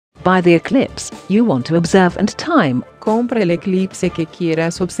Buy the eclipse you want to observe and time. Compra el eclipse que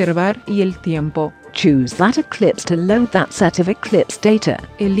quieras observar y el tiempo. Choose that eclipse to load that set of eclipse data.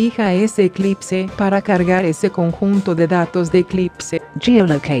 Elija ese eclipse para cargar ese conjunto de datos de eclipse.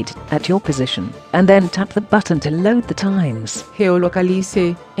 Geolocate at your position, and then tap the button to load the times.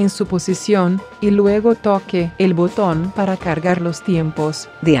 Geolocalice en su posición y luego toque el botón para cargar los tiempos.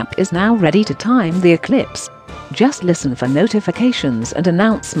 The app is now ready to time the eclipse. Just listen for notifications and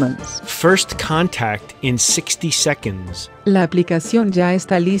announcements. First contact in 60 seconds. La aplicación ya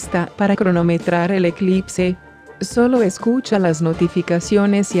está lista para cronometrar el eclipse. Solo escucha las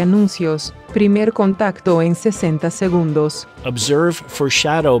notificaciones y anuncios. Primer contacto en 60 segundos. Observe for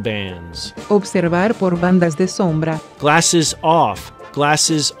shadow bands. Observar por bandas de sombra. Glasses off.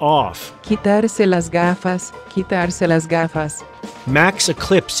 Glasses off. Quitarse las gafas. Quitarse las gafas. Max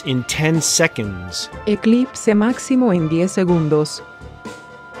eclipse in 10 seconds. Eclipse máximo en 10 segundos.